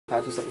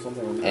Patches like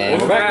something.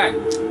 And we're back.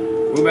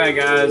 We're back,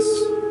 guys.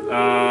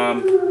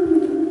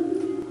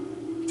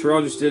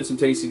 Terrell just did some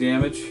tasty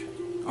damage.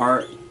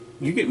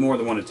 You get more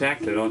than one attack,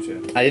 though, don't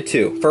you? I did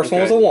 2. First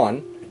one was a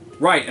 1.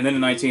 Right, and then a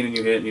 19, and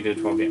you hit, and you did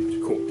 12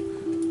 damage.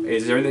 Cool.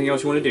 Is there anything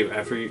else you want to do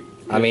after you?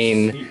 I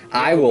mean,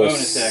 I will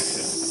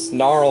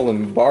snarl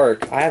and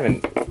bark. I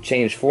haven't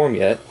changed form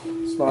yet.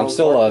 I'm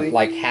still a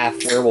like half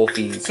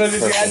werewolfy. So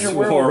did you add your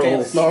werewolf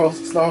damage?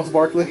 Snarls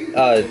Barkley.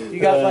 You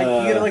got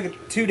like a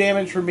 2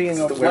 damage for being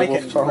a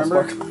lycan.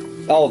 Remember?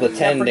 Oh, the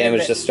 10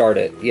 damage to start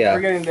it. Yeah.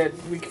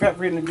 We kept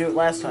forgetting to do it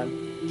last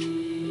time.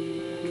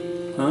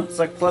 Huh? It's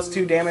like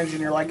 +2 damage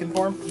in your lycan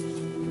form.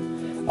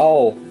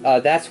 Oh,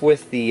 that's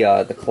with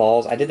the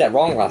claws. I did that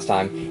wrong last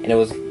time, and it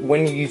was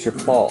when you use your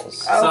claws.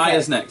 Sai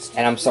is next.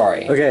 And I'm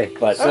sorry. Okay,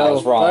 but so I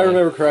was wrong. if I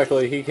remember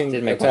correctly, he can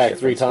attack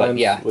 3 times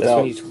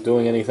without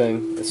doing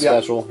anything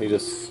special. He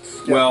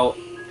just well,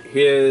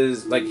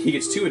 he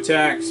gets 2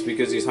 attacks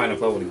because he's high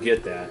enough level to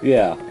get that.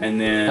 Yeah. And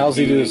then how's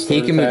he do his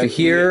he can move to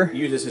here. He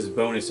uses his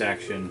bonus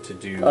action to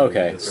do.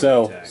 Okay,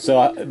 so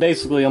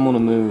basically I'm gonna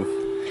move.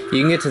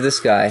 You can get to this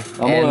guy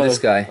this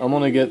guy. I'm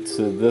gonna get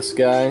to this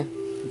guy.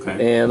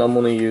 Okay. And I'm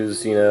gonna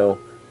use,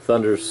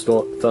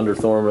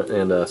 Thunderthorn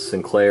and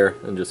Sinclair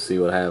and just see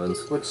what happens.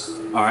 All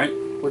right.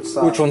 Which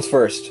side? Which one's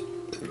first?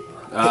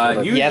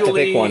 Usually, you have to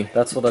pick one.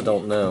 That's what I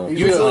don't know.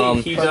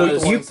 Usually he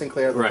does.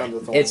 Sinclair, right.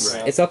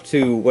 It's up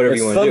to whatever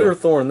you want to do.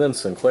 Thunderthorn then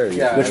Sinclair.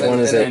 Yeah. Which one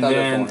is it?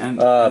 And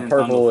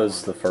purple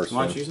is the first Why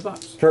one. don't you use the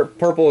box?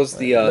 Purple is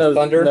the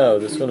thunder. No,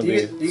 this is gonna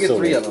be. You get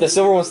 3 of them. The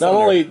silver one's thunder.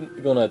 I'm only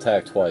gonna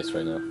attack twice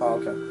right now. Oh,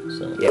 okay.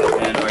 So.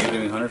 Yeah. And are you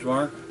doing Hunter's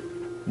Mark?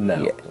 No.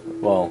 Yeah.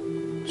 Well,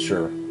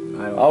 sure.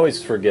 I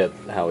always forget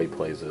how he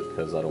plays it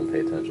because I don't pay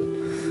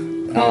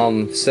attention.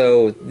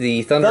 So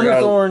the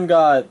Thunderthorn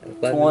got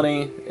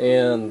 20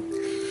 and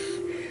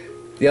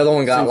the other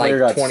one got Sinclair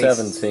like got 20.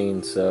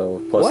 17,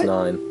 so plus What?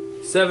 9.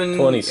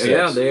 26.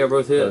 Yeah, they are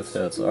both hits.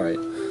 That's alright.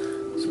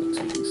 So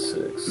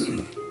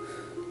 2d6.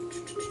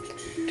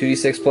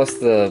 2d6 plus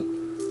the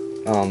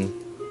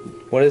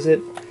what is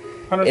it?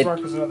 Hunter's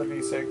Mark is another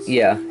d6.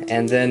 Yeah,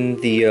 and then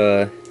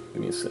the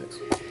Give me a 6.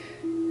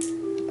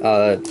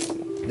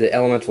 the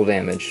elemental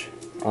damage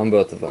on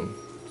both of them.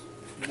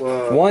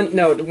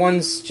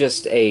 One's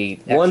just a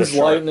extra One's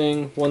sharp.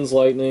 lightning,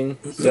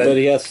 So but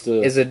he has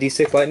to. Is a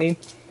d6 lightning?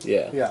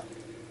 Yeah. Yeah.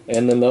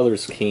 And then the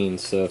other's keen,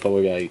 so if I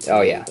would got 18,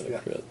 Oh, yeah.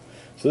 crit.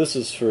 So this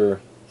is for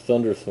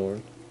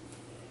Thunderthorn.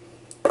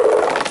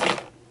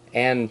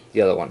 And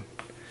the other one.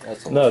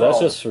 No, that's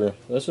just for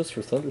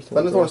Thunderthorn.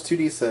 Thunderthorn's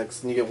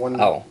 2d6, and you get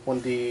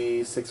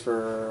 1d6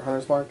 for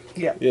Hunter's Mark.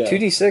 Yeah.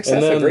 2d6.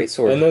 That's a great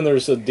sword. And then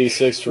there's a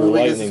d6 for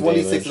lightning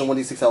damage. 1d6 and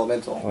 1d6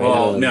 elemental.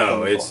 Well,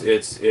 no, it's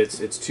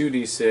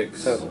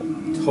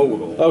 2d6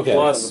 total. Okay.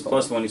 Plus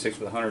 1d6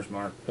 for the Hunter's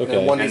Mark. Okay.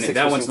 And And 1d6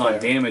 that for one's not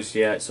Sinclair. damaged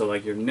yet, so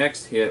like your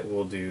next hit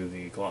will do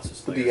the Colossus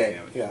Slayer D8,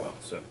 damage yeah. as well.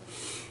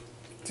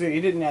 So you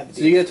didn't add the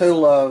So you get a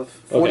total of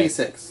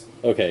 4d6.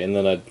 Okay, and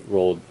then I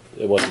rolled.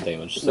 It wasn't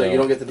damaged. So No, you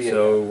don't get the d8.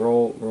 So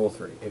roll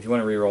 3. If you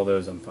want to re-roll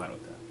those, I'm fine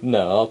with that.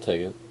 No, I'll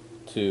take it.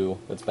 2.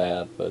 It's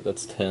bad, but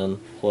that's 10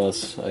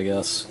 plus, I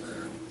guess,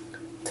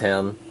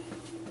 10.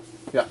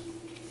 Yeah.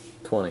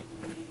 20.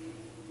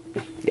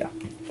 Yeah.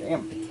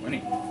 Damn.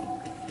 20.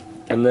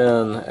 And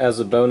then,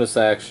 as a bonus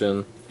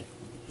action,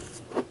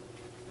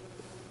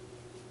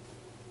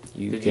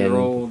 Did you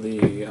roll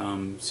the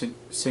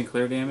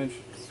Sinclair damage?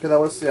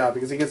 Yeah,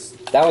 because he gets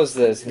That was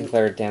the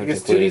Sinclair damage. he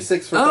gets included.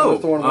 2d6 for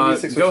Thunderthorn,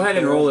 1d6 for go ahead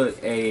and Sinclair. roll a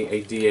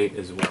d8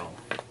 as well.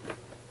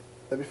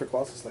 That'd be for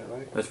Colossus Slayer,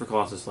 right? That's for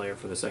Colossus Slayer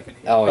for the second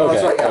hit. Oh,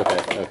 okay, that's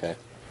right, yeah. okay.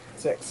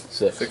 6.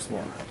 6. 6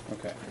 more.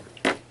 Okay.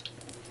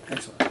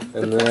 Excellent.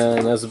 And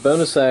then, as a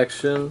bonus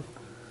action,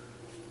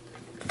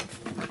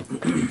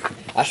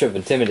 I should have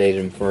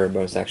intimidated him for a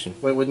bonus action.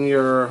 Wait, wouldn't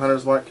your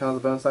Hunter's Mark count as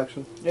a bonus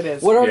action? It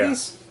is. What are Yeah.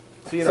 these?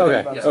 So you don't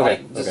Okay, think about it. okay.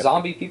 Like the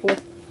zombie people?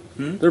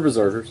 they're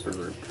berserkers.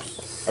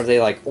 Are they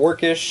like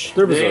orcish?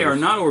 They're They berserkers. are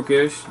not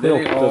orcish.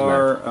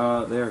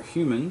 No, They are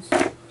humans,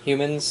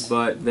 Humans?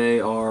 but they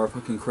are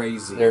fucking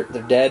crazy. They're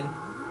dead?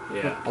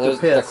 Yeah. Are those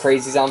They're the pissed.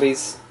 crazy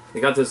zombies? They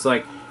got this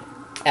like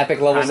Epic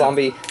level Kind of.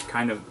 zombie?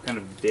 kind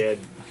of dead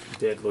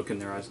look in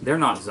their eyes. They're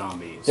not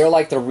zombies. They're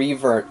like the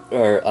revert,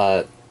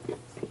 or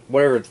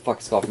whatever the fuck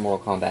it's called from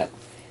Mortal Kombat.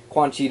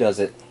 Quan Chi does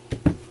it.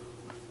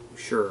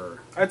 Sure.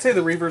 I'd say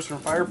the Reavers from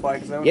Firefly.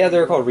 Yeah,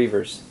 they're called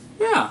reavers.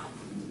 Yeah.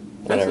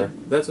 Whatever.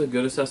 That's a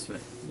good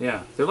assessment.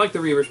 Yeah. They're like the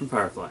Reavers from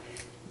Firefly.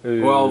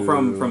 Ooh. Well,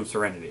 from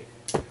Serenity.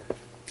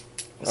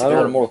 It's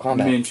a Mortal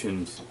Kombat.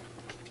 Mentioned.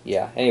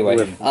 Yeah, anyway.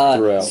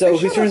 Throughout. So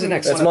who turns it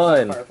next? That's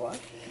mine. Firefly.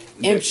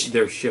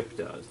 Their ship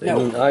does. They No,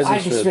 don't.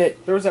 Eisenschmidt.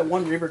 There was that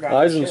one Reaver guy.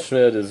 on the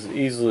ship. Eisenschmidt is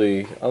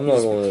easily. I'm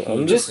not gonna.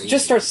 I'm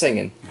Just start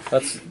singing.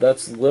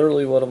 That's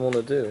literally what I'm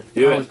gonna do.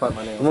 Do I always it. bite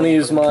my nails. I'm gonna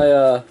use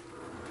my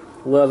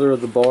Leather of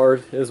the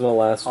Bard. Is my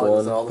last Oh, one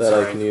is all the that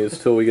I time. can use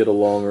till we get a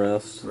long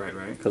rest. Right.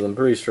 Because I'm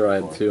pretty sure I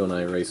had 2 and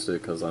I erased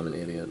it because I'm an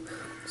idiot.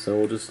 So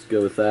we'll just go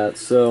with that.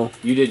 So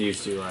You did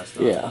used to last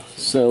time. yeah.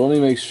 So let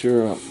me make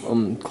sure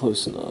I'm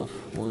close enough.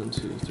 1,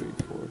 2, 3,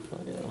 4, 5.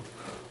 Yeah.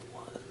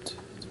 1, 2,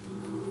 3,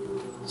 4.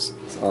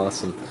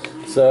 Awesome.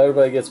 So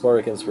everybody gets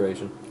bardic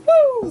inspiration.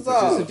 Woo! Is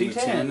this a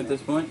D10 at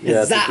this point?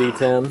 Yeah, it's a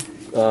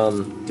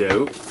D10.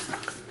 Dope.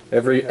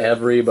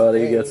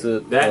 Everybody gets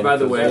it. That, by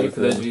the way,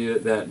 for those of you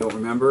that don't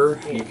remember,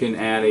 you can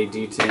add a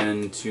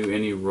D10 to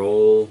any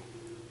roll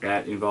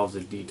that involves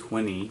a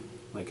D20,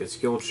 like a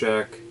skill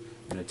check,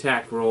 an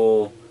attack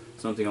roll,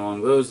 something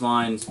along those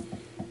lines,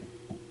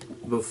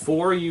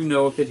 before you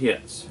know if it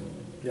hits.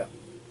 Yeah.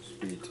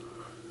 Sweet.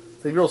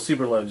 So if you roll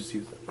super low, just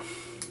use it.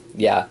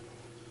 Yeah.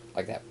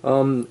 Like that.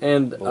 I'm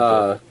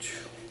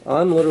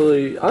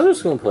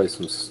just gonna play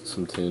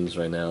some tunes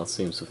right now.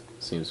 Seems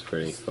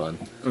pretty fun.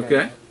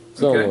 Okay.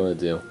 That's all I want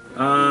to do.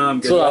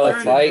 That's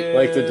what I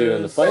like to do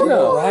in the fight.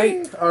 No.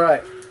 Right. All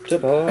right.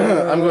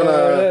 I'm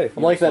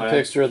like that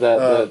picture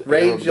that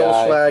Rage,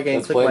 yell, swag,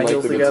 and click my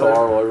heels together.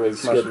 Guitar while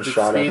everybody's getting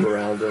shot up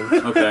around him.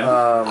 Okay.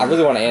 I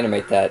really want to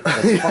animate that.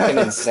 That's fucking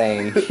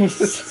insane.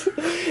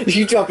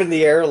 You jump in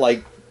the air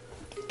like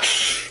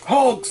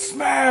Hulk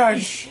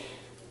smash.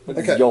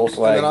 Okay. Yell,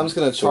 swag, and then I'm just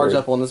gonna charge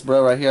up on this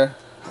bro right here.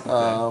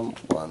 1,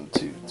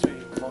 2, 3,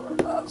 4,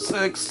 5,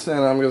 6,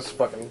 and I'm just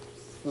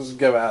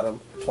go at him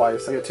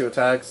twice. I get 2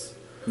 attacks.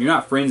 You're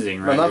not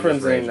frenzying, right? I'm not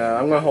frenzying, no.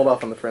 I'm going to hold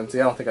off on the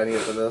frenzy. I don't think I need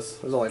it for this.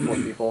 There's only 4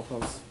 people.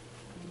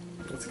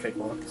 That's a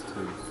cakewalk.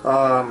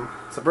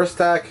 So first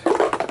attack,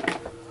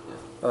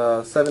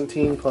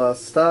 17 plus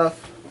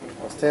stuff,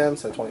 plus 10,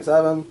 so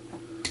 27.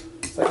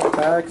 Second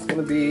attack is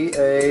going to be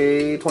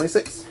a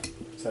 26.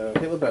 So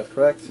hit with both,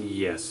 correct?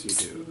 Yes, you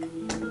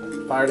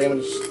do. Fire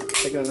damage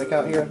taken into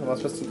account here. Am I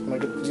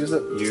good to use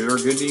it? You're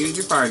good to use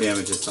your fire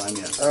damage this time,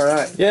 yes.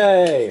 Alright.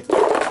 Yay!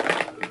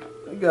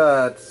 We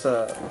got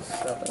 7.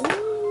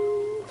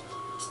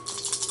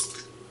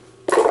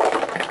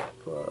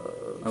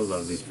 I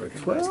love these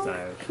freaking 12,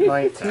 towers.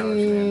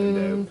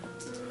 19,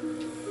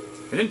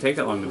 It didn't take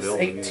that long to build.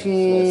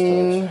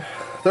 18,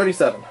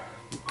 37.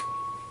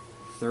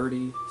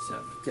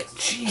 37. Yes.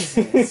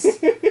 Jesus.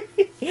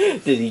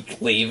 Did he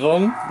cleave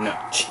him? No.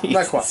 Jesus.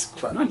 Not quite.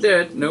 But Not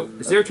dead. Nope.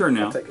 It's their turn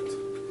now. I'll take it.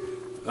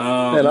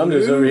 And I'm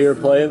just over here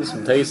playing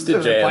some tasty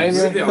jams.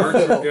 Move the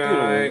archer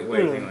guy.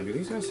 Wait, hang on. Do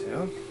these guys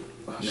have?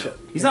 Oh, No. shit.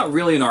 He's not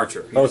really an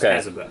archer. He just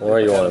has a bow. Where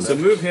you want him? So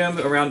move him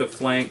around to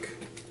flank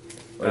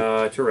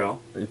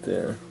Terrell. Right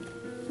there.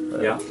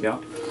 Yeah, yeah.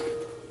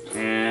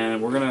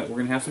 And we're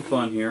gonna have some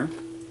fun here.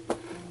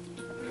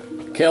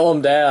 Kill him,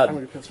 I'm Dad.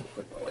 going to put some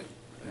quick volley.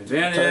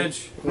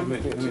 Advantage. Let me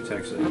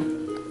attack that.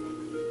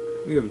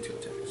 We give him 2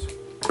 attacks.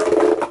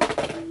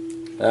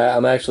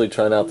 I'm actually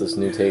trying out this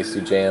new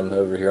tasty jam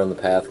over here on the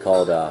path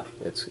called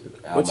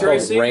What's your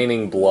AC?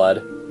 Raining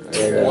Blood.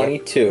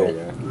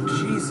 22.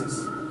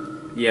 Jesus.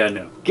 Yeah,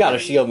 no. Got a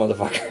shield,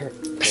 motherfucker.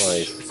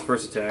 Nice. It's the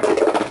first attack.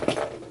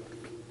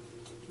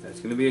 That's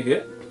gonna be a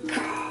hit.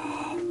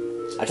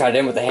 I tried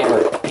in with the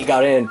hammer. He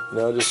got in.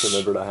 No, just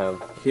remember to have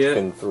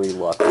Hit. 3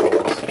 luck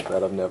rolls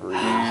that I've never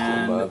used.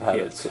 And I've had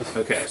hit. it.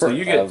 Okay, so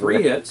you get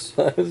 3 hits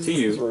to Just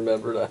you.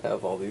 remember to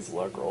have all these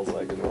luck rolls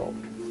I can roll.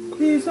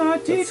 These are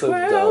That's so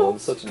dumb. I'm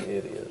such an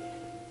idiot.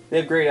 They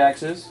have great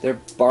axes. They're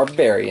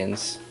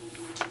barbarians.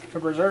 For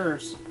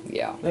berserkers.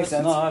 Yeah. Makes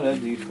sense. Not a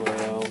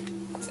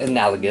D12. It's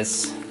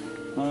analogous.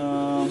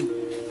 I'm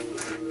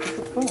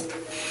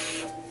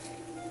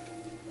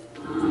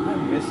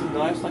missing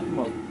dice like a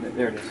mother.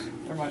 There it is.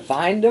 Never mind.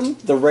 Find them,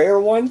 the rare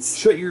ones.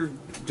 Shut your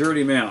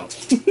dirty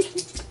mouth.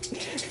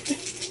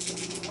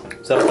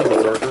 Is that what the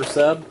Berserker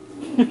said?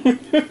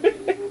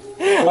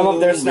 I'm up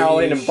there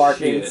snarling and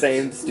barking shit. and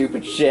saying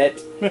stupid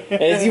shit.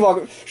 And as you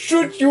walk,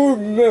 shut your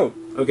mouth.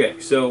 Okay,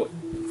 so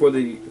for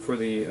the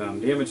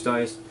damage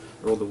dice,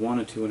 I rolled a 1,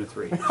 a 2, and a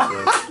 3. So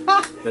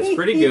that's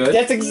pretty good.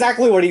 That's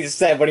exactly what he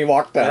said when he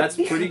walked up. That's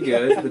pretty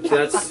good, but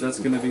that's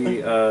going to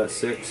be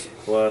 6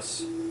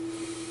 plus.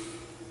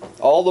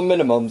 All the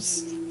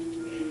minimums.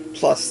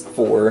 Plus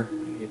 4. I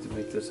need to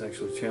make this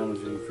actually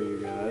challenging for you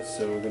guys,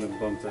 so we're going to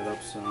bump that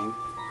up some.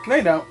 No,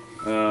 you don't.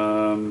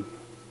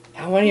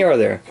 How many are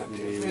there?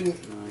 You're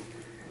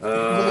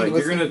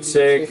going to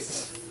take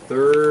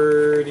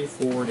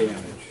 34 damage.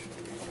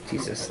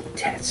 Jesus,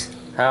 tits.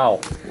 How?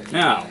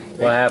 Now,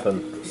 What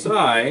happened?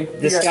 Sai.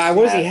 This guy,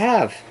 what does he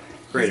have?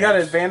 Great He's got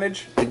an axe.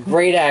 advantage. The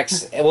great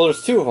axe. Well,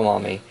 there's 2 of them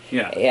on me.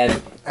 Yeah.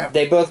 And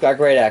they both got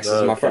great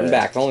axes in my front and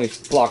Okay. back. I only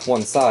block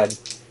one side.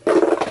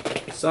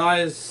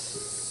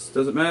 Size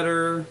doesn't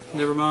matter.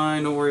 Never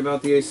mind. Don't worry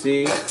about the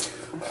AC.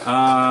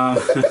 I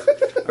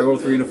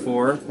rolled 3 and a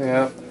 4.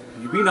 Yeah.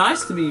 You be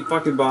nice to me, you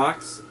fucking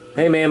box.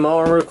 Hey man,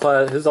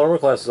 his armor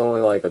class is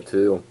only like a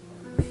 2.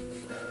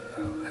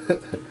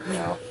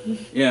 No.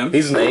 Yeah.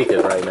 He's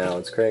naked right now,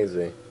 it's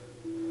crazy.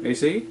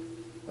 AC?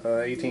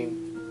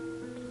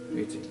 18.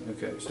 18.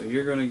 Okay, so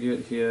you're gonna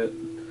get hit.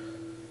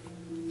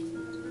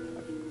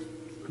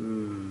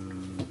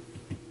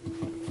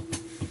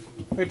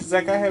 Wait, does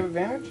that guy have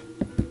advantage?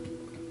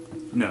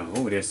 No,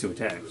 it has 2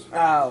 attacks.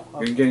 Oh.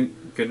 You're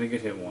gonna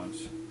get hit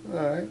once.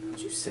 Alright. Don't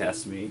you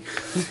sass me.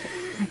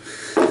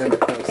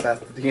 That's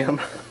the DM.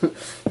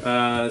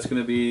 That's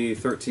gonna be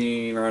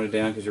 13 rounded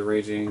down because you're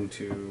raging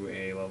to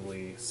a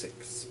lovely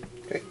 6.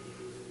 Okay.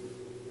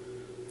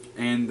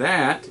 And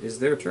that is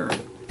their turn.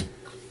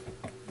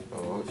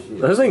 Oh,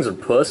 shit. Those things are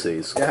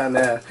pussies. Yeah,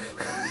 nah.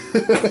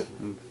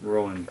 I'm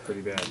rolling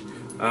pretty bad.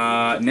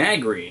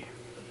 Nagri.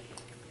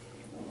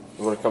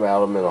 I'm gonna come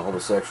out of him in a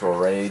homosexual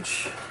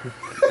rage.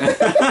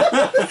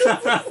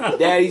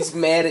 Daddy's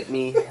mad at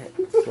me.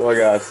 Oh my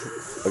god.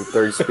 Like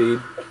 30 speed.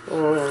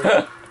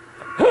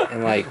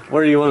 And like,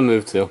 Where do you want to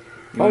move to? You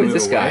oh, wanna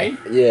this move guy. away?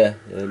 Yeah.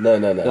 No.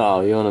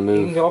 No, you want to You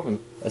can move. go up and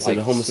I said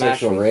like,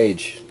 homosexual smash him.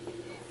 rage.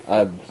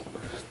 I'm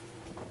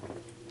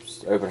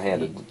just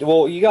open-handed.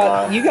 Well, you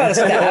got a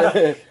staff.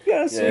 You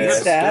got a sweet Yeah.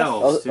 staff.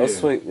 Spells, I'll too.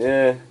 swing.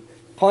 Yeah.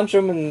 Punch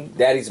him and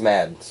Daddy's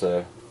mad,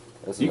 so.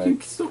 That's You mad.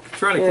 can still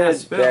try to Yeah,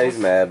 cast spells. Daddy's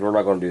mad. We're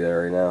not gonna do that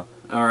right now.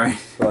 Alright.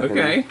 Fucking-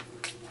 Okay.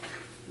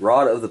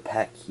 Rod of the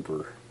Pack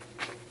Keeper.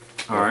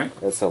 Alright.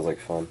 That sounds like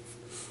fun.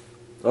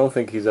 I don't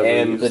think he's ever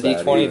And used the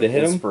that D20 either. to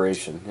hit him?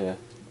 Inspiration, yeah.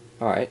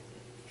 all right.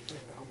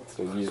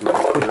 So use my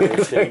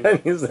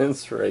inspiration. Use the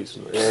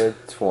inspiration.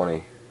 20.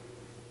 Yep,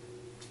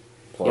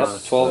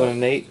 Plus, 12 and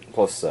an 8.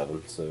 plus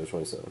 7, so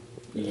 27.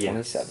 Yes,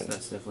 27.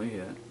 that's definitely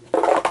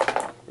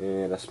it.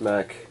 And I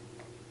smack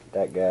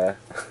that guy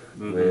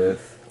Mhm.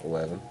 with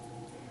 11.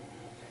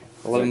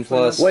 11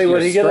 plus. Wait, your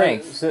would he get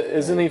strength.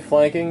 Isn't he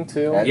flanking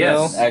too? That-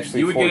 Yes, No, actually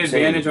you would 14. get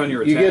advantage on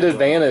your attack. You get roll.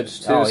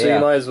 advantage too, Oh, so yeah.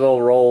 you might as well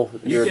roll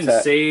You your can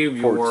attack. save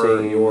your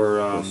 14 your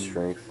plus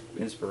strength.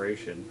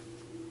 inspiration.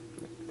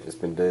 It's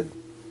been dead.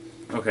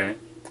 Okay.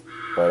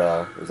 But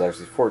it was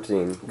actually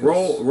 14. 'cause-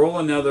 Roll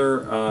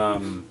another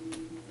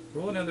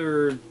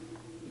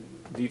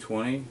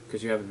d20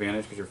 because you have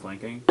advantage because you're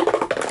flanking.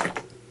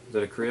 Is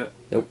that a crit?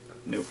 Nope.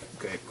 Nope.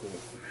 Okay, cool.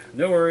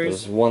 No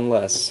worries. There's one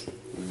less.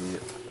 Yeah.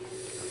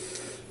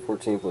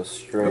 14 plus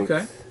strength.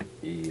 Okay.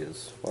 He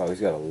is. Wow, he's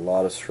got a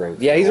lot of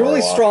strength. Yeah, he's a really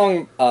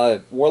Warlock.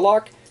 strong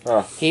warlock.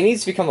 Huh. He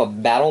needs to become a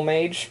battle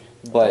mage,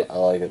 but I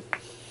like it.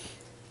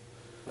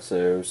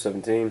 So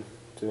 17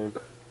 to him.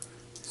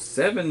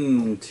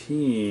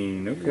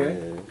 17.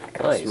 Okay.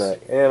 Yeah. Nice. Smack.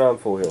 And I'm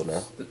full healed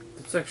now.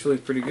 That's actually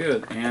pretty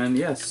good. And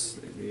yes,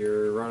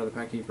 your Rod of the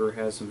Pack Keeper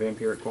has some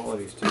vampiric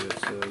qualities to it,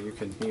 so you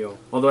can heal.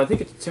 Although I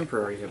think it's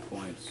temporary hit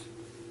points.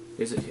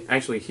 Is it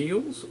actually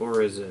heals,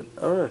 or is it...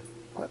 I don't know.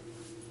 What?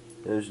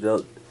 Damage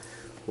dealt.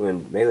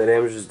 When melee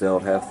damage is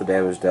dealt, half the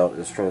damage dealt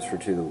is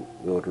transferred to the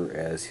wielder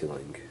as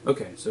healing.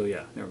 Okay, so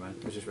yeah, never mind.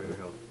 It's just regular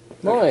health.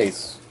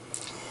 Nice.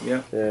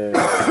 Yeah.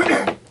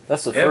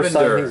 That's the first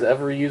time Evander. he's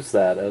ever used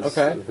that as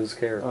Okay. his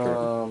character,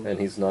 Um, and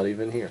he's not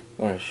even here.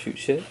 want to shoot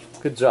shit.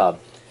 Good job.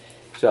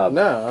 Good job.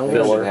 No, I'm It gonna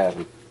doesn't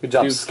happen. Good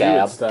job, do scab.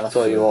 Druid stuff. That's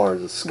all you are,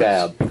 is a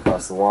scab.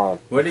 Across the line.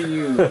 What do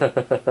you...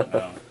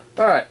 oh.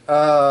 Alright,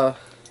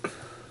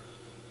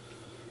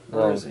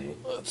 Where is he?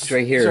 It's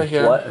right here. right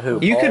here. What? Who?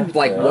 You Paul? could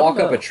like Yeah. walk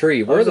up a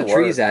tree. Where are How the does it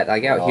trees work? at?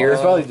 Like out Oh, here?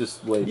 He's probably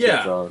just way too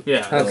Yeah, drunk.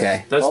 yeah.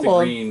 Okay. That's Hold the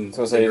on. green,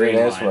 So the say you green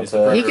didn't answer line. my It's the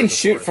text. He burger can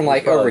shoot before. from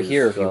like Probably over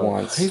here if just he drunk.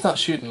 wants. He's not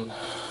shooting.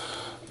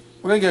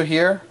 We're gonna go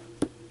here.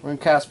 We're gonna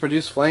cast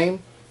Produce Flame.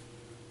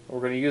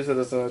 We're gonna use it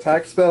as an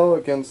attack spell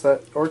against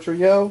that Orchard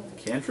Yo.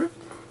 Cantrip?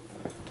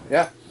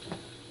 Yeah.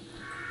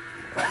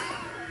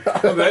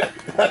 Okay.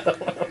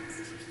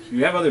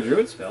 You have other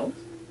druid spells?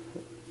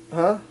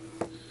 Huh?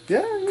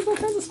 Yeah, there's all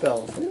kinds of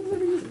spells. Yeah,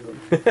 never use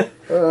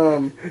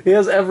them. He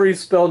has every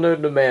spell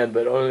known to man,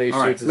 but only All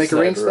right, shoots his Make a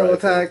ranged sniper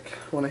spell rifle. attack.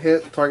 When a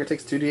hit, target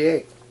takes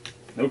 2d8.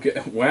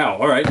 Okay. Wow.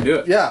 All right. Do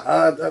it.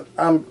 Yeah,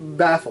 I'm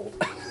baffled.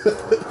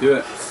 Do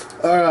it.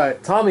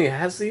 Alright. Tommy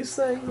has these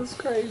things. That's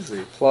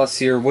crazy. Plus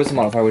your wisdom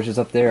modifier, which is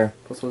up there.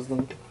 Plus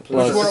wisdom.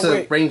 Plus- It's a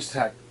Wait. ranged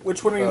attack.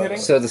 Which one are you hitting?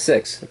 So the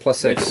 6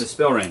 plus It's the 6.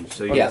 spell range,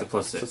 so you Yeah. get the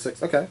plus So 6.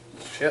 6. Okay.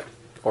 Shit.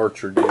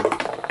 Archer dude.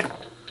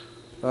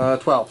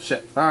 12.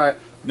 Shit. Alright.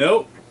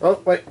 Nope. Oh,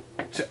 wait.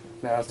 Shit.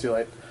 No, it's too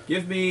late.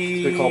 Give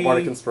me. It's called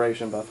Bardic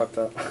Inspiration, but I fucked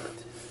up.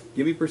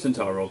 Give me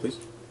percentile roll, please.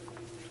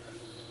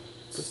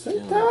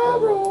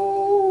 Percentile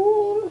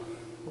roll.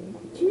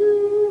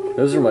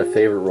 Those are my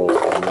favorite rolls.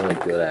 I'm really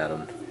good at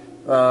them.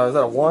 Is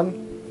that a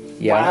 1?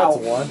 Yeah, Wow.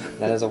 That's a 1.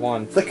 that is a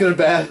 1. Is that good or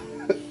bad?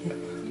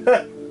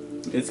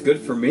 It's good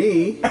for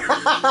me.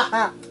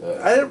 I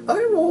didn't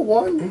roll a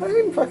 1. I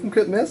didn't fucking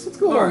crit miss. What's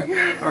going All on?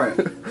 right. All right.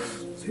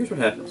 So here's what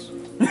happens.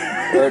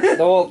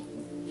 Well,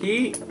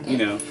 He, you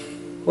know,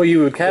 Well,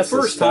 you would the cast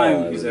first spell, I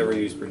time he's would- ever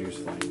used Produce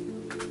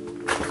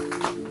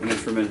Flame. In a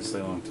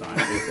tremendously long time.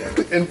 if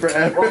ever. In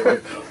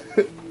forever.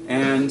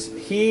 And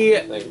he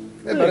Hey,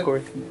 buddy.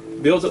 Corey.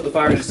 builds up the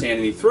fire in his hand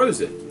and he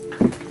throws it.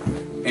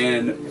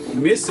 And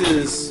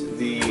misses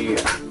the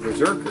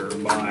Berserker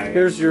by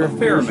Here's your, a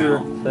fair here's your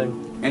amount.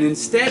 thing. And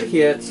instead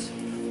hits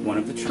one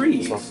of the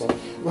trees.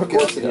 Of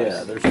course it Yeah,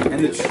 does. there's.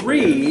 And the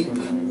tree,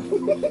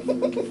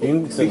 You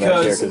can sit back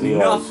there because 'cause he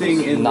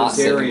nothing in Not this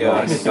sitting area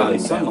right. has gotten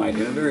sunlight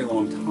in a very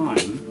long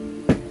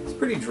time, it's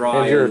pretty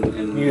dry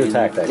and you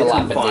attack that it's guy.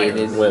 on fire.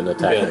 Dilapidated. Wouldn't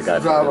attack Yeah. that guy.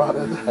 Dry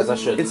rotted. as I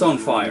should. It's on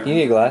fire. You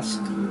need a glass.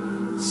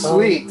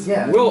 Sweet.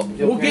 We'll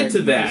get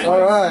to that.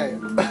 Alright.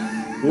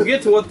 We'll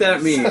get to what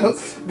that means.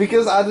 So,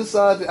 because I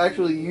decided to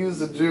actually use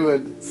the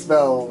Druid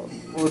spell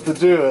with the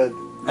Druid,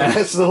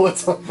 and so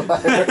it's on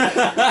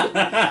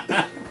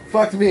fire.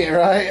 Fucked me,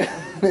 right?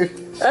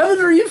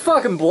 Evander, you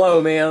fucking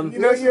blow, man. You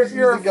know,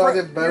 you're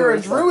goddamn better you're a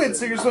or druid, something.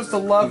 so you're supposed to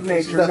love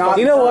nature, That's not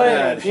You know what?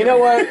 Bad. You know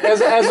what?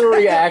 As a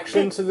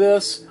reaction to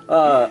this,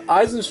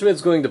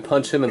 Eisenschmidt's going to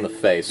punch him in the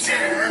face. You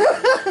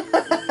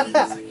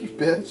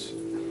bitch.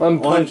 I'm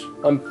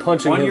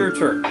punching On him. your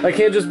turn. I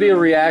can't just be a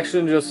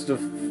reaction, just to,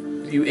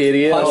 you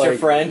idiot. Punch like, your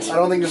friend. I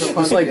don't think there's a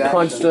punch Just like reaction.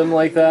 punched him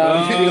like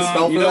that. You need a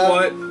spell You for know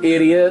that? what?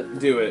 Idiot.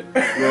 Do it.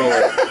 Roll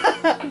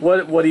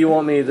it. What do you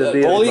want me to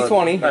be? Roll as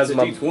my- D20. That's As a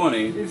my,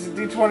 D20. It's a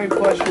d20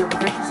 plus your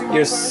proficiency Your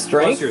modifier?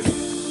 strength? Plus your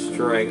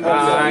strength.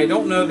 I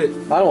don't know that.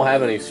 I don't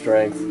have any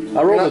strength.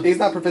 He's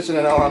not proficient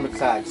in unarmed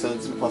attack, so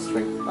it's plus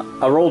strength.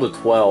 I rolled a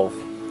 12.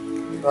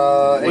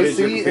 is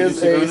your AC is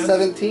proficiency a bonus?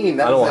 17.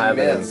 That I don't is a have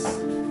miss.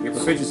 Your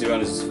proficiency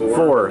bonus is 4.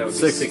 4, That would be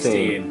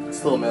 16. It's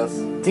still a miss.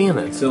 Damn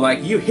it. So,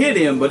 like, you hit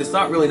him, but it's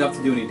not really enough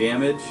to do any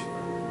damage.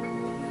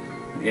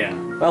 Yeah.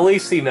 At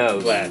least he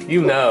knows. Glad.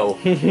 You know.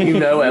 You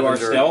know, You are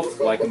Evander. stealth,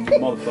 like a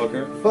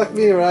motherfucker. Fuck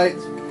me, right?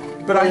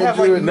 But I have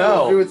Druid, like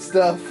no. Druid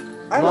stuff.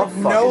 I have like, Not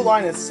no fucking-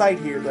 line of sight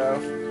here though.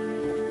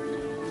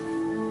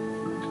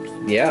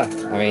 Yeah,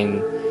 I mean,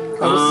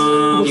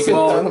 You sit can,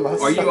 down to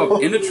are you myself.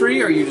 up in a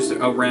tree, or are you just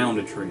around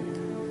a tree?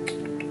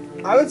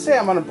 I would say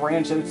I'm on a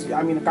branch. It's,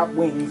 I mean, I've got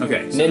wings.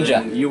 Okay, so Ninja.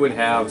 then you would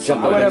have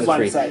jump I would over have the line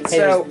tree. of sight. Hey,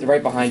 So- there's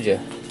right behind you.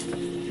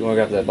 You want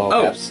to grab that ball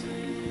Oh. caps?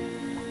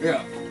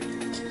 Yeah.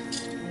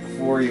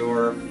 For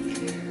your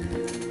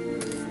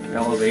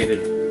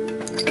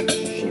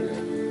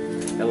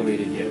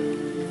elevated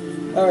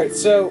hit. All right.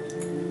 So,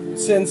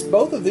 since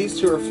both of these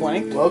two are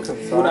flanked, Welcome,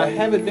 would I son.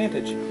 have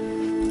advantage?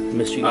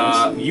 Missed you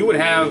You would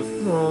have.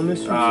 Oh,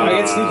 missed you. I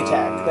get sneak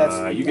attack. That's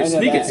You I get know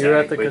sneak that. attack. You're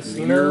at the but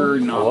casino? You're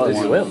not. Oh, did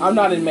one you win? I'm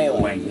not in melee.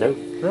 flanked. Nope.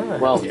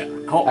 Well, Yeah.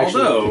 actually,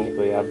 Although.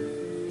 technically, I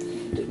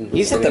didn't.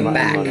 He's at the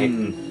back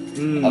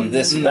Mm, of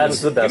this.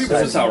 That's the best Give me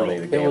way percentile for roll. me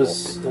to It gamble.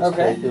 was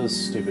Okay. It was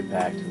stupid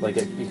packed. Like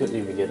you couldn't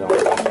even get on the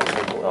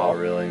table. Oh,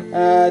 really?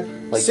 Like,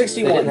 They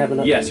 61. didn't have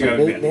enough. Yes, you have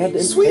they, advantage. they had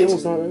the Sweet.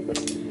 tables not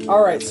open.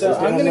 All right. So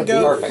I'm gonna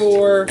go Perfect.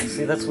 for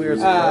See, that's weird.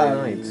 It's Uh,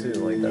 Friday night, too.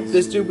 Like, that's...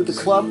 this dude with the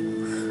club.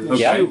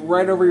 Okay. Shoot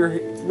right over your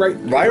right.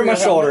 Right over my your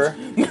shoulder.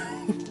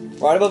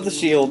 Right above the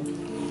shield.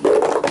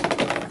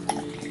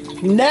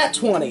 helmet. Nat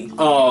 20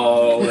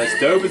 Oh, that's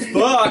dope as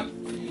fuck.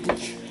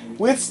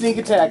 with sneak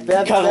attack.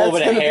 That's Got a little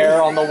bit of gonna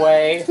hair on the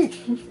way. I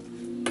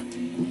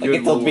Good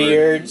get the lord.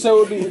 beard.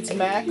 So it's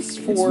max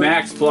for. It's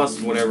max plus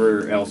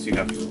whatever else you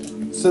have to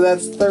roll. So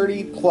that's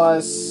 30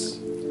 plus.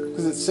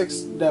 Because it's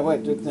 6. No,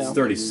 wait, It's no.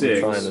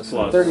 36 I'm trying to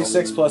plus.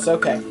 36 plus.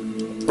 Okay.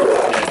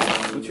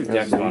 What's your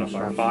dex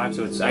modifier? 5,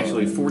 so it's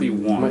actually Might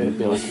 41.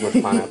 be like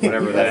with pineapple.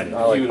 Whatever that is.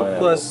 I like You- pineapple.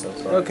 Plus.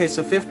 That's fine. Okay,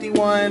 so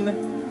 51.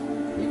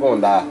 You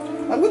gonna die.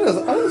 I'm gonna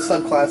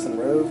subclass in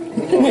Rogue.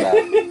 You gonna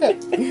die.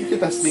 Get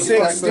that sneak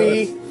attack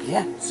 60.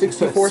 Yeah.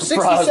 64.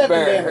 Surprise 67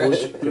 bear.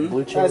 damage.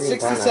 Blue cherry and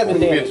 67 pineapple.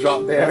 bonus. damage.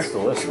 Drop there. That's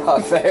delicious.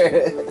 Not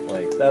fair.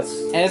 Like, that's...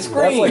 And it's That's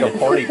green. like a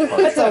party punch.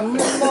 That's a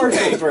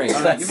Marshall drink.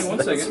 Alright, give me one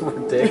That's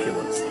second.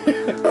 ridiculous.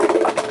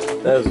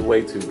 That is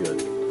way too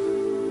good.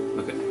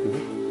 Okay.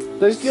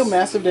 Does it deal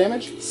massive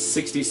damage?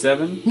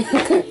 67?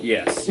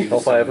 Yes.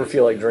 If I ever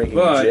feel like drinking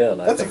But- gin,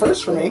 I That's think a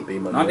first for gonna me. be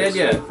my Not dead next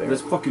yet. right there.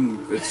 There's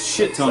fucking it's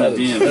shit ton of That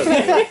is- damage.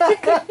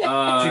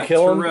 Did you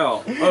kill him?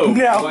 Terrell. Oh,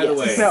 No. by the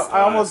way. No, I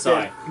almost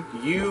Sai,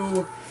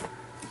 You,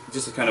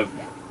 just to kind of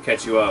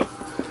catch you up,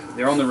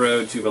 they're on the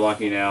road to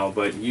Valaki now,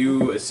 but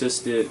you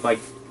assisted, like,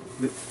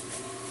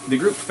 the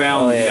group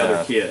found Oh, the yeah.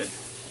 other kid.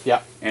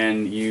 Yeah.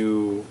 And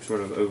you sort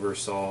of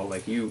oversaw,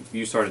 like, you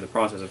started the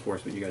process, of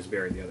course, but you guys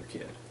buried the other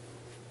kid.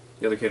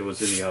 The other kid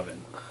was in the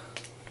oven.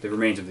 The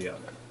remains of the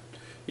oven.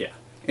 Yeah.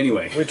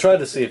 Anyway. We tried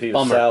to see if he was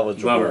Bummer.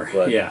 salvageable, Bummer,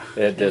 but yeah.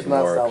 it It's didn't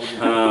not work.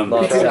 salvageable.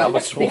 Not He could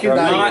salvageable.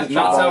 not Not use the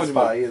chop salvageable.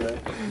 spot either.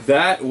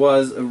 That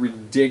was a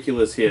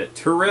ridiculous hit.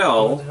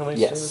 Terrell, How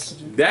many Yes. standards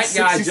did you do? that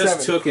guy 67.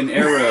 just took an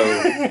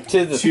arrow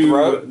To the to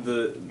throat.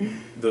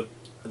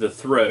 the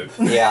throat.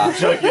 Yeah.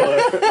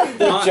 The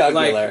Not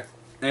jugular.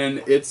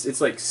 And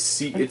it's like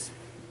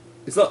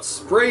it's not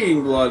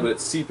spraying blood, but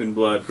it's seeping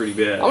blood pretty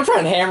bad. I'm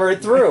trying to hammer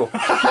it through.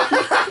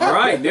 All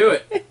right, do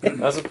it.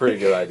 That's a pretty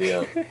good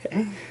idea.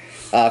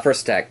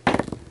 First attack.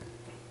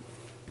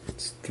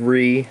 It's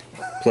 3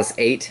 plus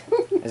 8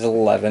 is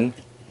 11.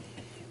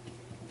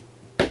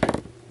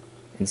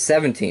 And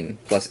 17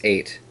 plus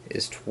 8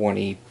 is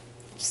 25.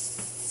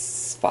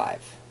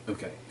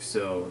 Okay,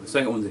 so the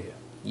second one's a hit.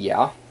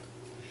 Yeah.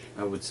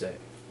 I would say,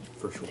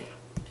 for sure.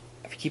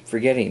 I keep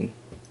forgetting.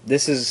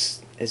 This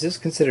is this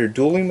considered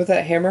dueling with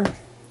that hammer?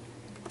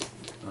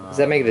 Does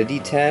that make it a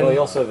D10? Well, you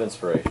also have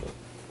inspiration.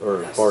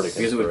 Or bardic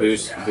Because it would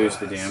inspiration. boost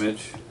the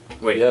damage.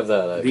 Wait, You have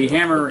that. the actually.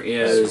 hammer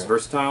is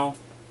versatile.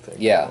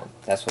 Yeah,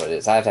 that's what it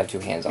is. I have to have 2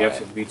 hands on You have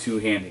it. to be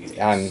two-handing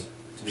it. I'm to do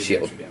the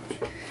shield. extra damage.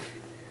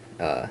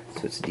 So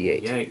it's a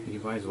D8. Yeah,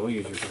 you might as well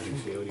use your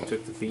fucking shield. You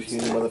took the feats.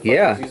 You motherfuckers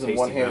Yeah. using Tasty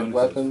one-handed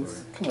bonuses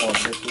weapons. Come on,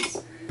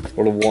 bitches.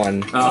 Roll a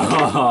 1.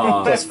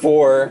 Oh. Plus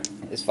 4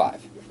 is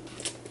 5.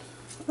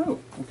 Oh,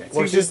 okay.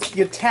 So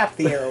you tap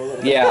the arrow a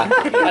little bit. Yeah.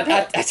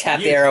 I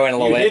tapped the arrow in a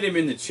little You hit bit. him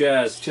in the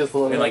chest Just a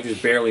little and like bit.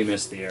 just barely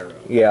missed the arrow.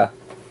 Yeah.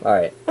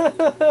 Alright.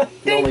 The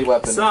only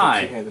weapon is a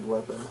Sigh. two-handed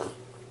weapon.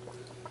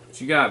 What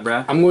you got,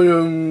 bruh? I'm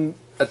going to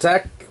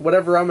attack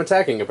whatever I'm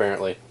attacking,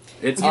 apparently.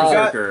 It's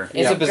Berserker.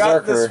 It's a I've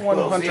got this berserker. one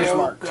Hunter's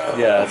Mark.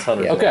 Yeah, it's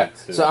 100. Okay,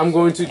 so I'm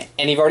going to...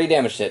 And you've already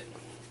damaged it.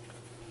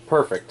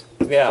 Perfect.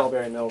 Yeah,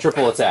 Strawberry milk.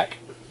 Triple attack.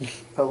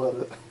 I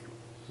love it.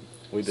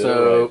 we did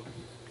So,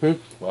 it right.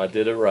 Well, I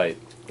did it right.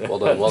 well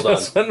done, well done.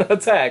 Just when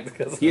attacked.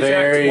 He attacked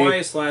Very-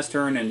 twice last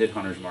turn and did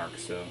Hunter's Mark,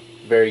 so...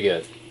 Very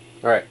good.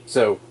 Alright,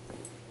 so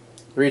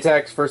 3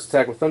 attacks. First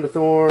attack with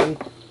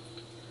Thunderthorn.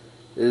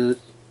 Is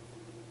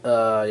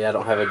yeah, I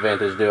don't have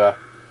advantage, do I?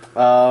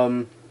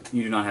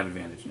 You do not have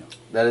advantage, no.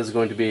 That is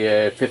going to be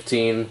a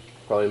 15.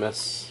 Probably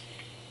miss.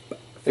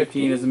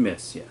 15 is a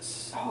miss,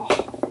 yes.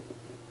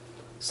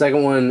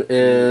 Second one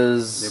They're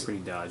is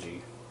pretty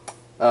dodgy.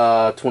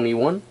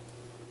 21.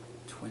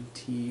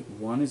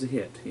 21 is a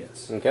hit,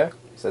 yes. Okay,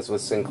 so that's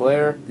with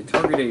Sinclair. The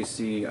target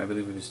AC, I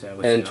believe we've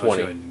established. And I'll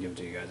 20. show it and give it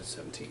to you guys at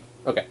 17.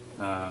 Okay,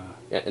 Uh,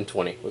 yeah, and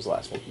 20 was the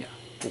last one. Yeah.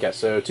 Okay,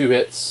 so 2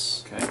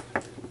 hits. okay.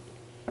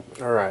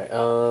 Alright,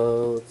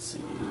 let's see.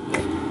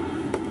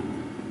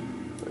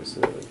 Where's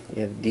the...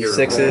 You have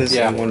D6s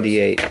Yeah. and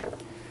 1D8.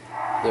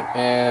 Yep,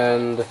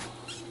 and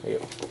there you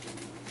go.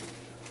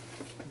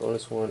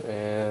 Bonus one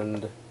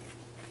and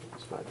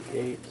it's my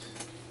D8.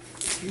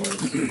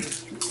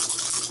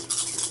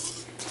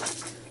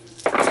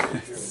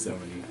 So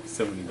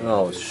many.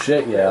 Oh damages.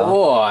 shit! Yeah.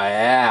 Oh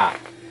yeah.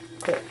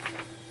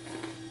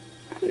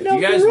 Do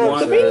you guys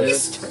want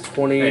this?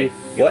 20. Hey,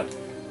 What?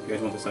 You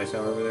guys want this ice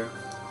tower over there?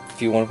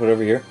 If you want to put it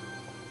over here.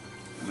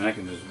 I mean, I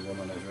can just roll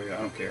my dice regular.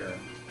 I don't care.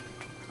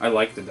 I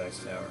like the dice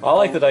tower. I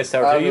like the dice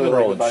tower I too. You've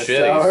really been like rolling the dice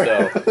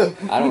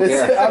shitty, so I don't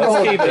care.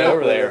 let's keep it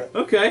over there.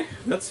 Okay,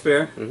 that's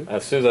fair.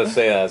 As soon as I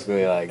say that, it's gonna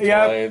be like 20,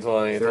 Yeah.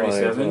 20,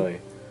 37. 20.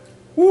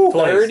 Woo,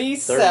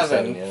 37,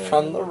 37 yeah.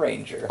 from the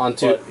Ranger. On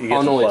two, But you get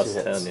on the only plus 2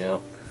 hits. 10, yeah.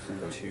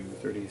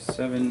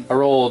 237. I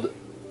rolled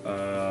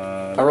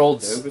I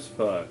rolled dope as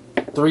fuck.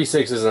 3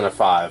 6s and a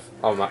 5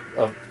 on my.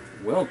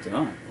 Well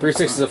done. 3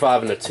 6s, a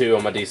 5, and a 2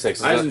 on my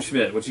D6s.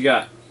 Eisenschmidt, what you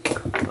got?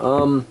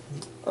 I'm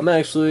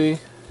actually,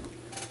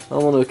 I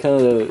want to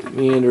kind of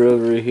meander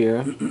over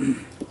here.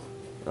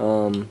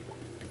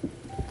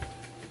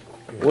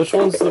 Which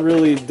one's the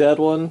really dead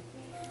one?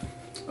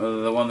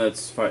 The one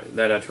that's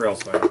that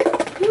trail's fire.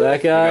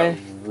 That guy? Got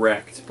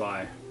wrecked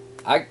by.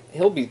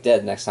 He'll be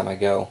dead next time I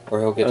go, or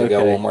he'll get to go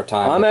Okay. one more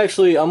time. I'm gonna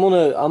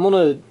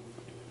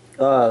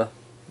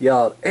yell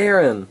out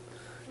Aaron,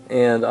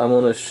 and I'm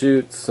gonna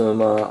shoot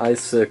some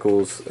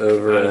icicles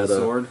over Out of at the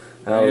sword.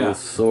 out Yeah. of the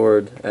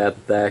sword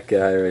at that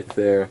guy right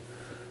there.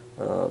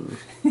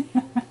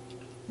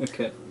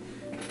 Okay.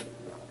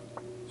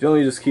 Do you want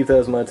me to just keep that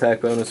as my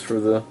attack bonus for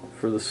the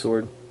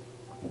sword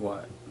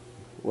What?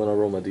 when I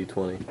roll my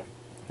d20?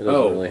 It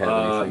doesn't really have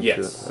anything yes,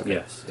 to it. Okay.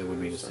 yes, it would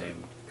be the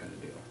same kind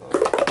of deal.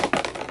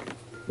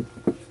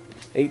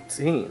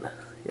 18.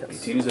 Yes.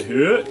 18 is a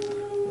hit.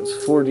 It's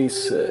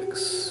 4d6.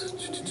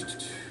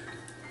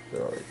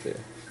 They're all right there.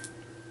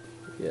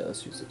 Yeah,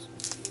 let's use this.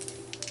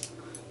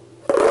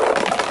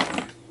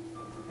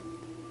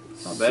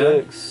 Not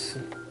bad. 6,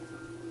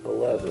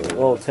 11,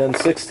 well, 10,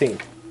 16.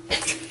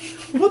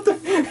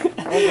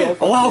 Oh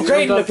wow,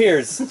 Drayden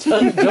appears!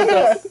 16.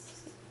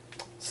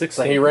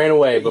 So he ran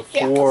away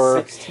before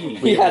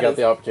 16. we Yeah, got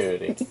the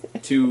opportunity.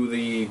 To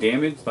the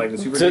damage, like the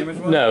super To- damage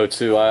one? no,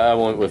 I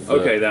went with the,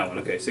 Okay, that one.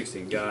 Okay,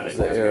 16. Got it.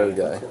 the arrow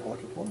guy.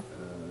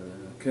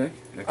 Okay.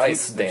 Excellent,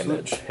 Ice excellent.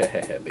 damage.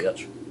 Hehehe,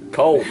 bitch.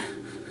 Cold.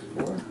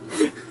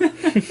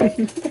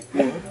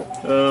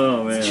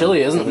 Oh, man. It's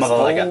chilly, isn't it,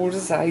 motherfucker? Cold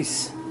as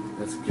ice.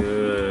 That's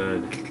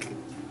good.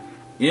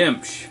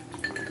 Yimch.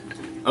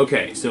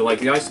 Okay, so like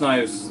the ice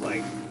knives,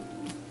 like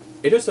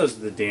it just does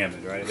the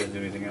damage, right? It doesn't do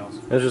anything else.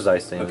 It's just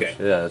ice damage. Okay.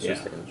 Yeah, it's Yeah.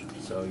 just damage.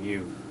 So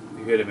you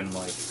hit him in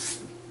like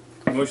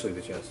mostly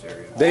the chest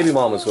area Baby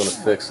Mama's going to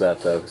fix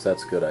that though, because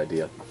that's a good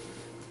idea.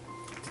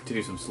 to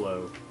do some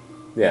slow.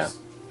 Yeah,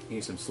 You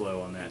need some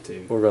slow on that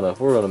too. we're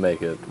gonna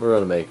make it. We're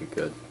gonna make it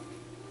good.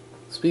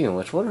 Speaking of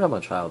which, wonder how my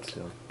child's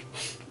doing.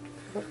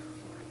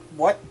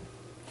 What?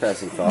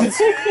 Passing thoughts.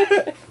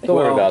 Don't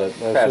worry Well, about it.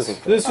 passing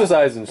This is just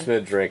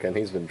Eisenschmidt drinking.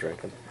 He's been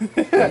drinking.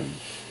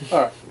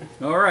 Alright.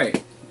 All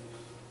right.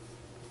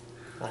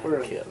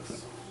 Where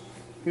Kids.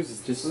 Who's this?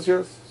 This is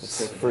yours?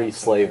 It's free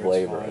slave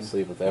labor. I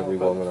sleep with every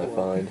woman I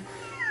find,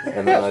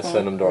 and then I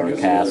send them to our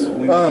castle. To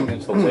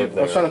live I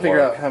there was trying to and figure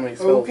work. out how many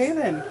spells Okay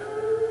then.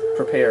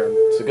 prepared.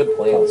 It's a good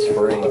plan. It's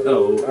free.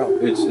 Oh,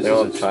 it's They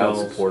don't have just child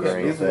spells. support or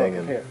anything,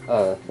 and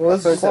Well,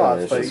 this First is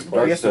slots, it's but just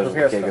I guess to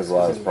prepare King stuff. is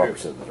allowed his proper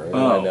shipment, right?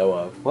 Oh. I know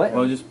of. What?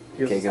 Well, just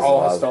He King has is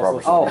all allowed his his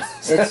spells proper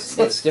listed.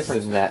 Oh, it's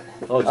different than that.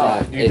 Oh,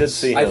 John, you did it's-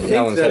 see I him. think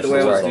that one's that the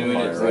way I was catching doing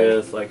it fire, right?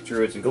 with like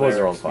druids and The ones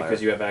that are on clerics, fire.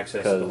 because you have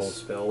access to the whole 'Cause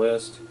spell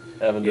list.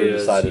 Evander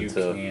Is decided you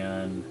to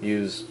can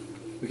use.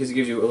 because it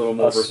gives you a little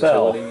more A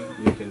spell.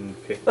 versatility. You can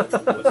pick what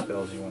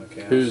spells you want to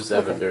cast. Who's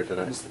Evander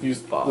tonight? Just use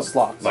Bob. the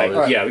slots. Like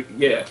Alright.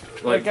 yeah,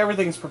 Like like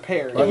everything's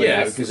prepared. Oh, yeah, yeah,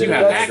 because because you you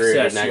have have Druid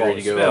access and to all Nagri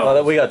the to go. spells.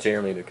 Oh, we got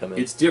Jeremy to come in.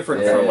 It's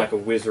different Yeah. from like a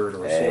wizard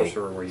or a Hey.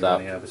 sorcerer where you Stop.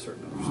 only have a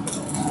certain number of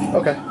spells.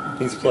 Okay.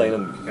 He's playing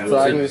him. So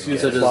I can just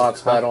use the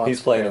slots, but I don't have He's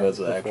to playing prepare him as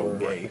an actual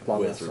before gay long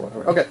wizard.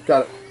 rest. Okay,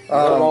 got it.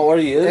 what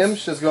he is?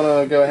 Imsh is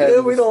gonna go ahead. Yeah,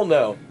 and we don't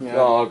know. Yeah,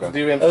 Oh, okay.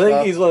 do Imsh I think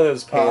stuff. he's one of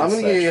those I'm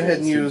gonna go ahead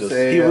and use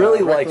a. He really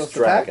likes reckless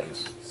attack,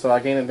 dragons. so I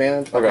gain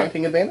advantage. Okay.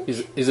 Ranking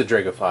advantage. He's a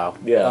Dragophile.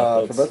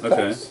 Yeah. For both Okay.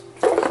 attacks.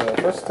 So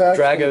first attack.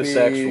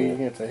 Dragosexual.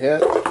 It's a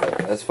hit.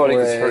 That's funny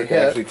because Or a Herc hit.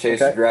 actually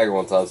chased Okay. a dragon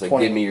one time. I was like,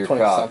 20, give me your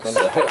 20 cock.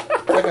 something.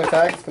 Second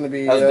attack is gonna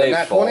be That was Dave's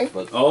nat fault, 20.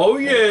 but Oh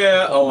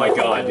yeah! Oh my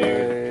god,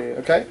 dude.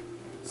 Okay.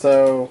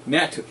 So.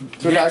 Nat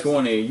attacks.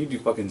 20, you do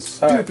fucking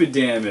stupid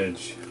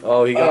damage.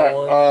 Oh, he got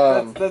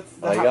one. That's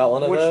I got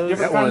one of which those.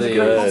 different Got one kinds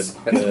of of these.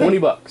 criticals?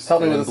 Good. $20.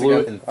 Help me And with this blew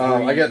again. it in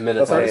 3 I get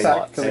minutes. a third Hey,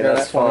 attack because I hey, got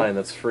that's that 20. fine.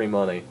 That's free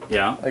money.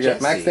 Yeah. I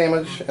get max Jesse.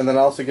 damage, and then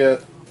I also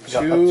get Got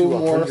up 2 to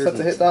more sets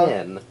of hit die.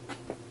 110.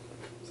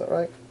 Is that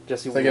right?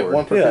 Jesse So I get Ward.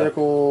 1 for Yeah.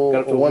 critical, Got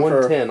up to one for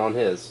 110 on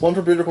his. 1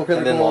 for beautiful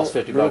critical, And then lost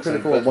 50 brutal bucks and-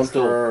 critical, but 1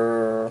 still-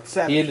 for.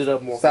 Savage. He ended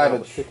up walking out Savage.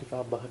 with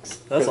 $55.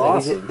 That's They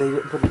awesome. didn't- They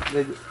didn't put it, they,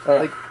 All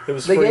right. like, It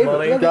was they free gave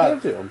money. it. Yeah, Got they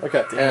it. gave it to him.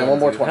 Okay, Damn, and one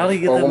more dude. 20. How do you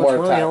get or that one much more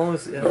money? attack,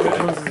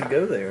 How much does he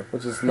go there?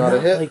 which is not a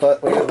hit, like,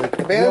 but we get the we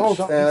all advantage,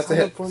 got- and that's a we signed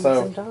hit. up for it at So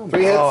the same time.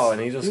 3 hits. Oh,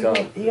 and he just got.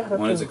 He got up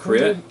One to is a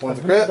crit. One's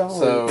a crit, $100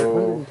 so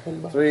for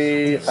 $110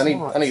 3. I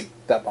slots. need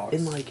that box.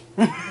 In like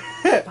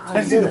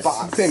I see the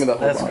box. Same in the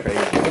whole That's box. crazy.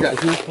 Okay,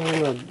 he was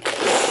playing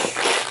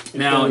a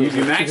Now, you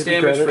do max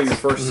damage for your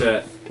first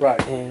set right.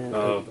 and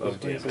of he was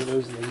playing damage. some of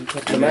those, and then he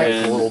kept The doing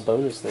max- a little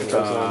bonus thing. It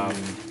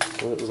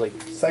was, when it was like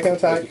Second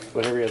attack,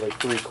 whenever you had like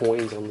 3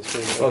 coins on the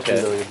screen, like Okay.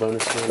 2 million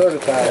bonus coins. third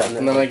attack, Yeah,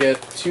 and then I get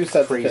 2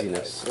 sets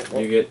Craziness. of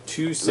hit. You get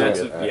 2 sets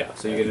of. Okay. Yeah,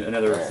 so you get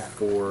another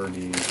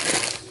 4d.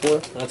 4,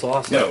 That's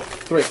awesome. No.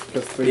 3,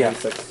 because 3 Yeah. d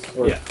 6.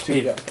 Or Yeah. 2,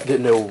 He yeah.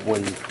 didn't know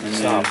when to then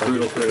stop.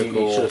 brutal He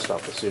critical. should have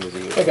stopped as soon as he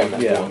Okay, won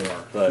that yeah. one.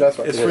 But That's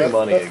right. it's Yeah, free that's-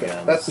 money that's good.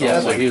 again. That's, Yeah,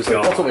 that's, so he was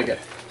like, that's what we get.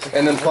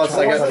 And then plus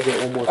I I get. get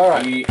one more.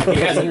 Alright. He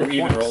hasn't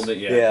even rolled it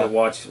yet, Yeah. but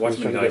watch He's me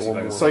trying to dice get one if I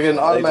can. more. So I get an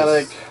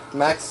automatic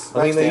max. I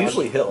mean, max they damage,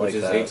 usually hit like which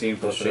is that. 18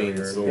 plus machines.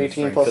 whatever your-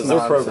 18 plus Because they're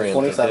 9, so programmed to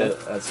 27. hit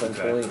at some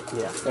Okay. point.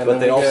 Yeah. And But then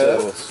they we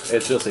also, get-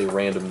 it's just a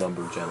random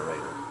number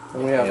generator.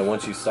 and we have. And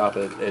once you stop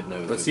it, it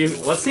knows. Let's it's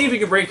see. Let's see if you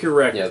can break your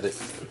record. Yeah,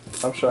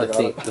 I'm sure I got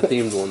it. the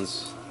themed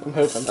ones I'm I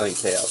hoping.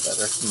 think pay out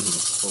better.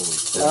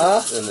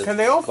 And the Can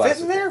they all fit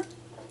classic- in there?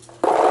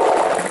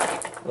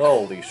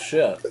 Holy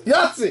shit.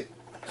 Yahtzee!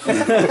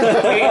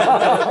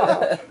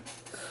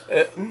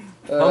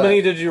 How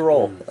many did you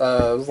roll? It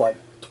was like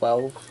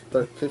 12,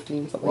 13,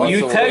 15, something like You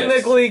so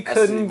technically it's-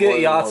 couldn't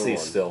get that's the Yahtzee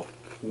one. still.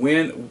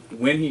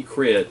 When he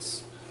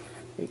crits,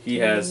 he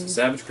has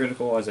Savage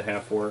Critical as a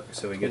half work,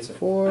 so he gets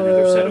 24.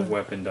 another set of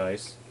weapon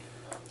dice.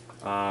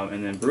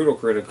 And then Brutal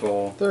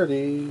Critical,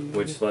 30,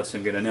 which lets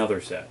him get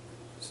another set.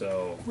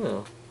 So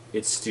Huh.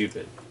 it's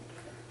stupid.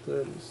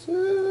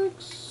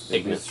 36,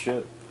 Ignis.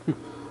 Shit.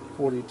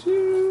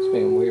 42, It's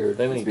being weird.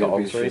 They need It's gonna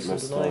be dogs shit racing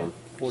most tonight. time.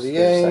 I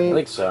 48,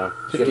 think so.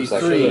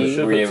 53,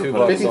 Should We put haven't $2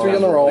 put 53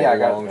 on the roll. Yeah, I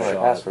got Long my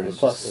shot. password. It's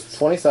plus just,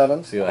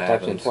 27, See what I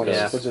typed in happens. 20.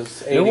 Yeah. which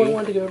is No one 80,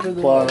 wanted to go over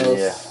the. plus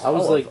Yeah. I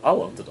was like, I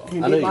love the dog. You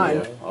I know beat you mine.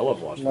 do. I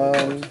love watching. 9,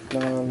 9,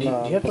 Do you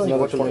 9, have to plus like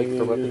watch another them like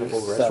the reputable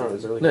 27. restaurant?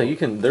 Is there like No, you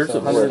can. There's a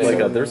 100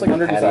 there's like a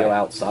 100 patio inside.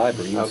 outside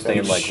where you can Okay.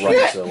 stand like Shit!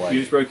 right to You like.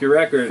 just broke your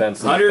record.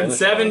 Fence and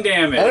 107 finish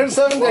damage.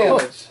 107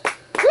 damage.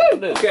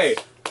 Okay,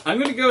 I'm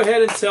going to go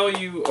ahead and tell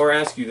you or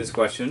ask you this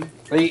question.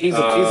 He's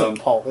a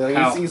pulp.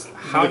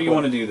 How do you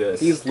want to do this?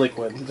 He's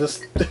liquid.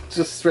 Just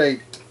straight.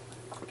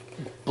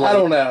 I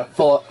don't know.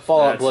 Fallout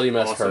That's Bloody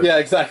Mess awesome. card. Yeah,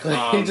 exactly. He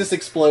Um, just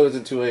explodes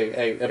into a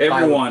pile of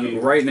Everyone,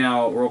 fumes. right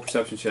now, roll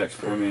perception checks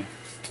for me.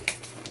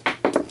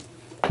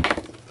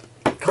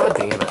 God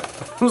damn it!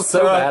 I'm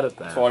so bad at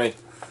that. 20.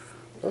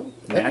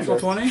 Natural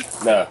 20?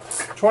 No.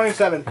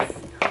 27.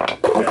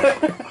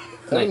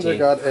 Evander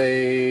got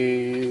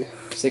a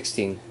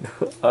 16.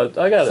 I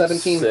got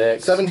 17. a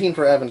 6. 17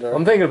 for Evander.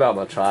 I'm thinking about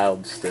my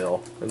child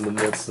still in the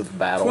midst of the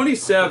battle.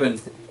 27.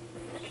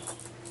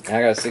 I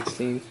got a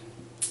 16.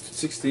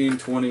 16,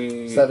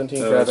 20, 17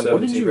 for Evander.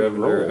 What did 17 you for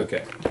Evander. roll?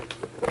 Okay.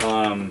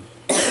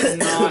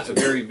 Not a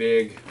very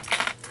big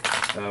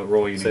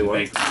roll you need Say to what?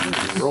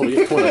 make. Roll, you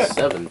get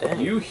 27. Dang.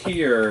 You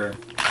hear,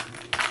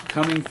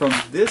 coming from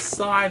this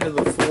side of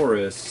the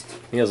forest,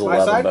 He has My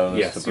 11 side? bonus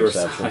yes, to your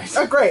perception.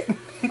 side, Oh,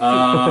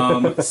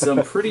 great.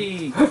 some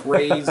pretty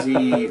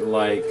crazy,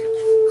 like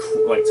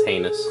It's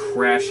heinous.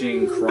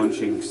 crashing,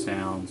 crunching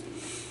sounds.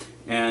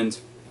 And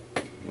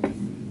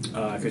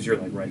because you're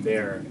like right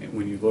there, and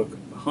when you look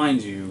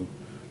behind you,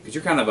 because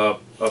you're kind of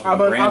up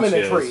I'm in the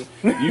in a branches,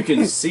 you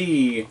can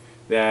see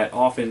that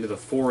off into the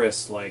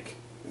forest, like,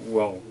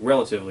 well,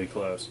 relatively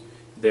close,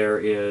 there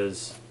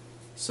is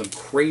some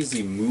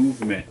crazy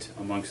movement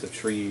amongst the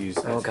trees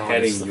that's Oh god,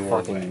 heading it's the your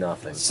fucking way.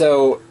 nothing.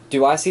 So,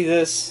 do I see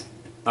this?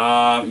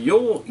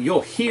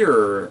 You'll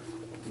hear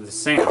the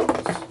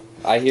sounds.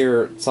 I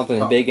hear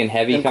something big and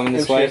heavy coming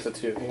this way.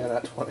 Yeah,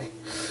 not 20.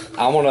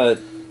 I want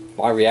to,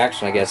 my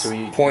reaction, I guess, So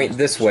we- point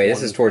this way.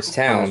 This is towards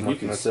town. You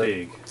can That's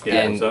it. speak. Yeah,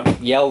 And so?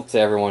 yell to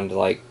everyone to,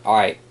 like,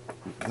 alright,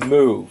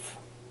 move.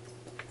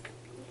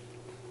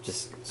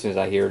 Just as soon as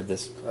I hear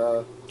this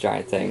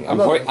giant thing. I'm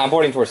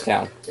pointing towards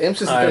town. Imps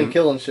just I'm- been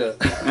killing shit.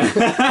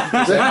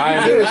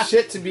 I'm- There is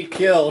shit to be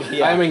killed.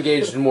 I'm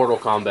engaged in Mortal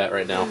Kombat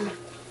right now.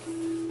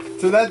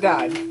 So that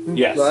died.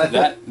 Yes,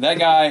 that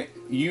guy,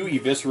 you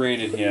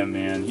eviscerated him,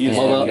 man. He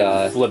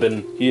is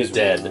flipping. He is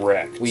dead.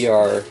 Wrecked. We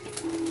are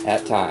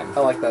at time. I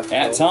like that.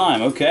 At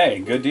time. Okay,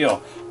 good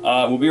deal.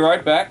 We'll be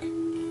right back for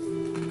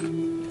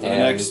the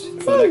next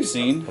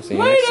scene. We'll see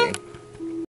you next scene.